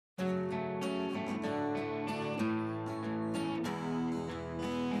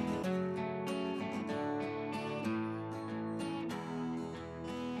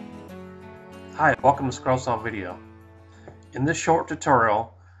Hi, welcome to Scroll Saw Video. In this short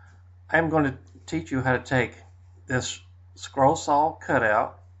tutorial, I'm going to teach you how to take this scroll saw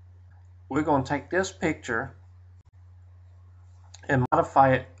cutout. We're going to take this picture and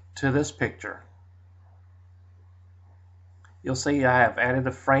modify it to this picture. You'll see I have added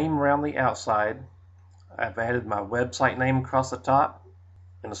a frame around the outside. I've added my website name across the top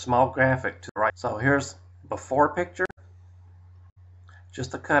and a small graphic to the right. So here's before picture,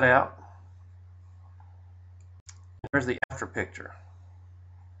 just a cutout. Here's the after picture.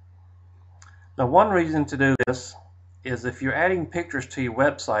 Now, one reason to do this is if you're adding pictures to your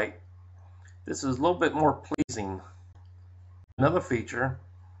website, this is a little bit more pleasing. Another feature,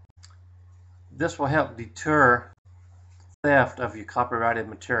 this will help deter theft of your copyrighted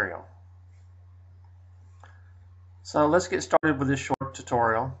material. So let's get started with this short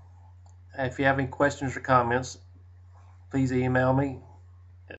tutorial. If you have any questions or comments, please email me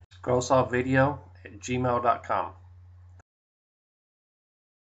at scrollsawvideo@gmail.com.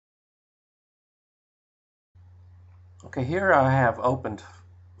 Okay, here I have opened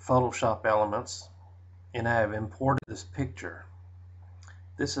Photoshop Elements and I have imported this picture.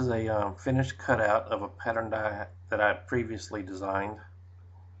 This is a finished cutout of a pattern that I previously designed.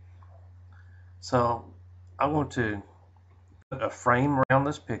 So I'm going to put a frame around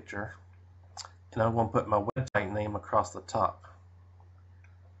this picture and I'm going to put my website name across the top.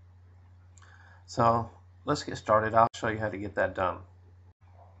 So let's get started. I'll show you how to get that done.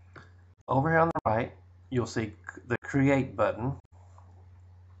 Over here on the right, you'll see the Create button.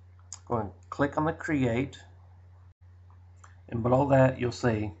 Go and click on the Create, and below that you'll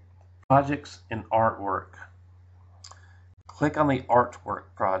see Projects and Artwork. Click on the Artwork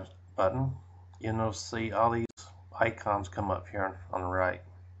button, and you'll see all these icons come up here on the right.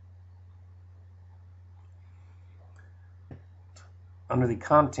 Under the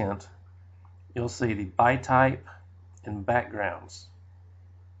Content, you'll see the By Type and Backgrounds.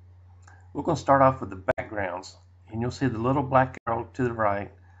 We're going to start off with the backgrounds, and you'll see the little black arrow to the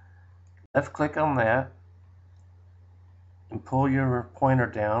right. Left click on that and pull your pointer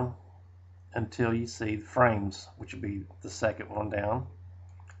down until you see the frames, which will be the second one down.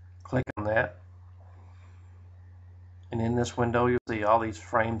 Click on that, and in this window you'll see all these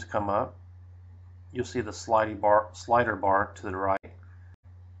frames come up. You'll see the slider bar to the right.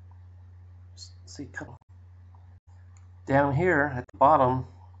 See, down here at the bottom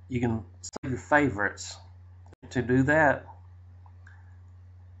you can save your favorites. To do that,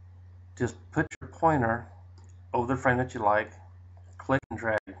 just put your pointer over the frame that you like, click and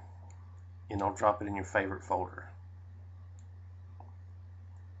drag, and it'll drop it in your favorite folder.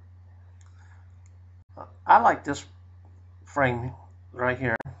 I like this frame right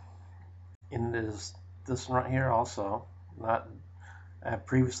here, and this one right here also. I have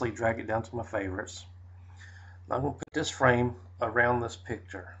previously dragged it down to my favorites. Now I'm going to put this frame around this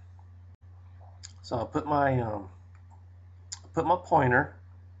picture. So I'll put my pointer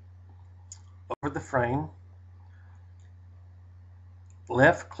over the frame,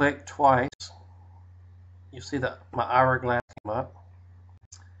 left click twice. You see that my hourglass came up,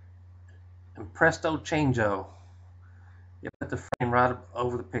 and presto changeo, you put the frame right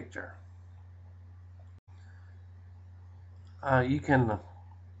over the picture. You can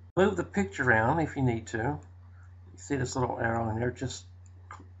move the picture around if you need to. You see this little arrow in there, just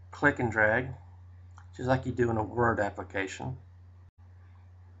click and drag, just like you do in a Word application.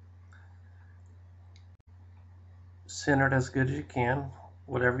 Center it as good as you can,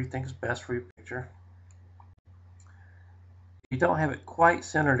 whatever you think is best for your picture. If you don't have it quite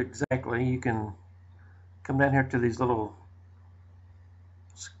centered exactly, you can come down here to these little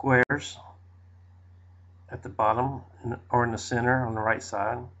squares at the bottom or in the center on the right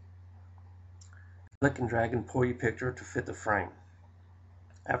side. Click and drag and pull your picture to fit the frame.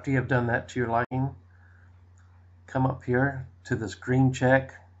 After you have done that to your liking, come up here to this green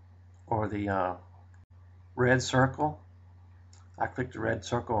check or the red circle. I clicked the red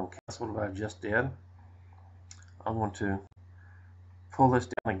circle and canceled what I just did. I'm going to pull this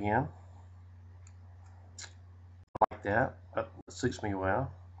down again, like that. That suits me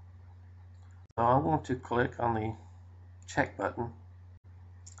well. So I'm going to click on the check button,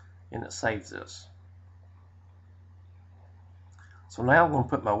 and it saves this. So now I'm going to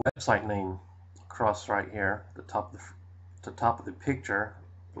put my website name across right here, the top of the picture,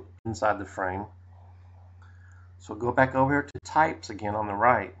 inside the frame. So go back over here to Types again on the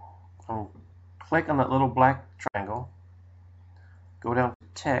right. Click on that little black triangle. Go down to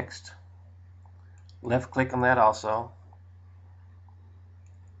Text. Left click on that also.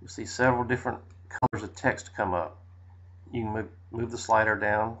 You'll see several different colors of text come up. You can move the slider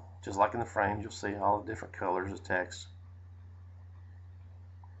down Just like in the frames, you'll see all the different colors of text.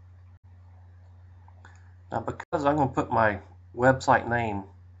 Now, because I'm going to put my website name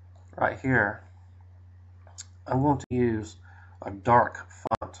right here, I'm going to use a dark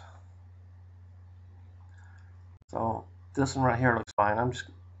font. So this one right here looks fine. I'm just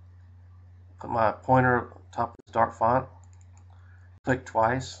put my pointer on top of this dark font, click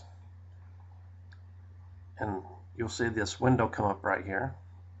twice, and you'll see this window come up right here.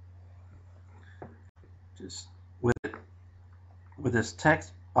 Just with this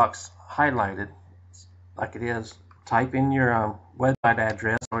text box highlighted like it is, type in your website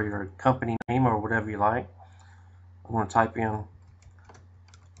address or your company name or whatever you like. I'm going to type in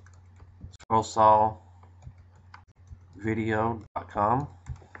scrollsawvideo.com.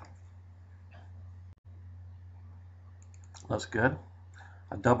 Looks good.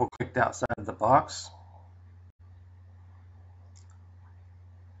 I double clicked outside of the box.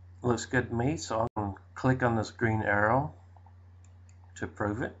 Looks good to me, so I'm going to click on this green arrow to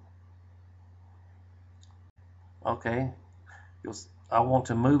approve it. Okay, I want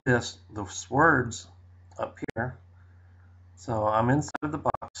to move those words up here. So I'm inside of the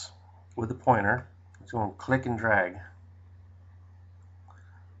box with the pointer. I'm just going to click and drag.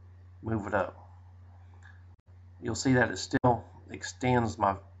 Move it up. You'll see that it still extends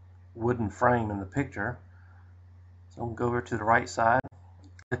my wooden frame in the picture. So I'm going to go over to the right side,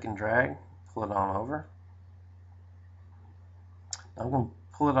 click and drag, pull it on over. I'm going to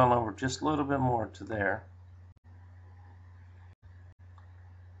pull it on over just a little bit more to there.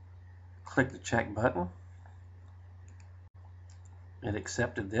 Click the check button. It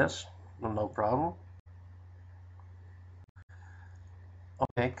accepted this, no problem.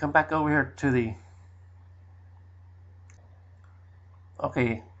 Okay, come back over here to the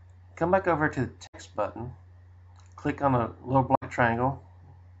come back over to the text button. Click on a little black triangle,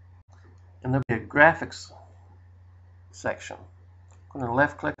 and there'll be a graphics section. I'm going to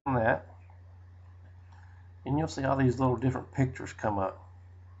left click on that, and you'll see all these little different pictures come up.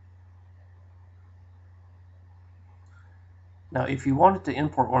 Now, if you wanted to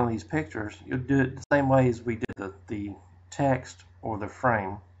import one of these pictures, you'll do it the same way as we did the text or the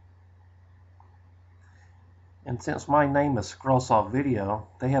frame. And since my name is Scrollsaw Video,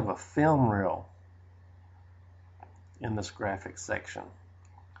 they have a film reel in this graphics section,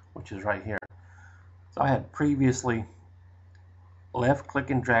 which is right here. So I had previously left click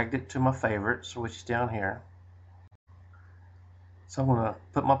and dragged it to my favorites, which is down here. So I'm going to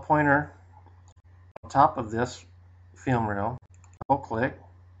put my pointer on top of this film reel, double click,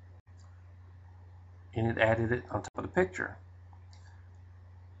 and it added it on top of the picture.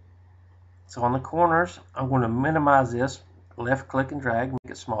 So on the corners, I'm going to minimize this, left click and drag, make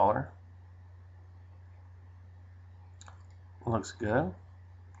it smaller. Looks good.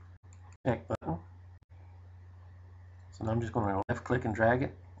 Check button. So now I'm just going to left click and drag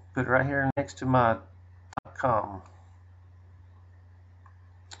it, put it right here next to my .com.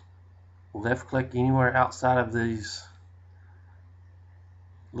 Left click anywhere outside of these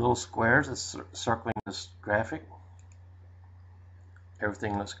little squares that's circling this graphic.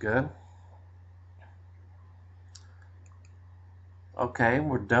 Everything looks good. Okay,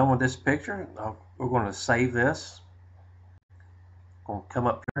 we're done with this picture. We're going to save this. I'm going to come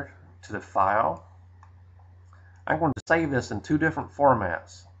up here to the file. I'm going to save this in two different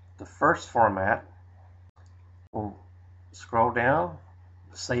formats. The first format, we'll scroll down,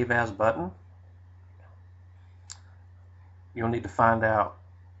 the Save As button. You'll need to find out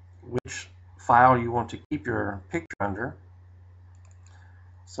which file you want to keep your picture under.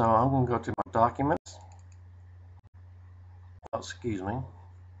 So I'm going to go to my documents. Oh, excuse me.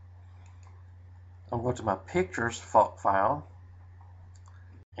 I'm going to my pictures file,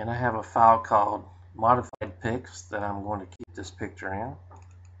 and I have a file called modified pics that I'm going to keep this picture in.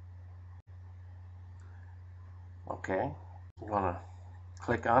 Okay, I'm going to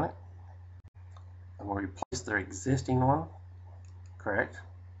click on it. I'm going to replace their existing one. Correct.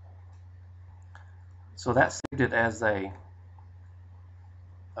 So that saved it as a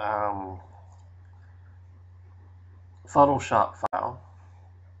Photoshop file.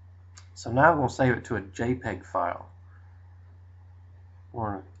 So now I'm going to save it to a JPEG file.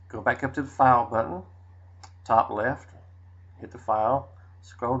 We're going to go back up to the File button, top left, hit the File,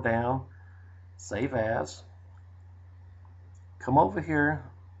 scroll down, Save As. Come over here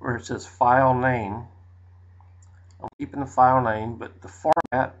where it says File Name. I'm keeping the file name, but the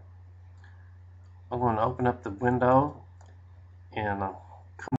format, I'm going to open up the window and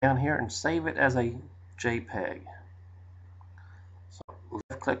come down here and save it as a JPEG. So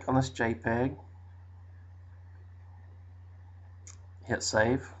left click on this JPEG, hit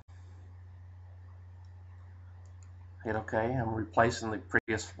save. Hit OK. I'm replacing the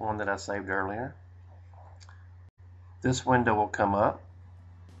previous one that I saved earlier. This window will come up.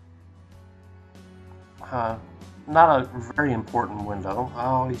 Not a very important window. I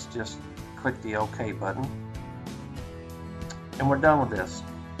always just click the OK button. And we're done with this.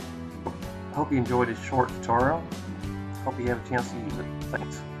 Hope you enjoyed this short tutorial. Hope you have a chance to use it.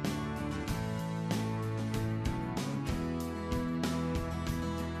 Thanks.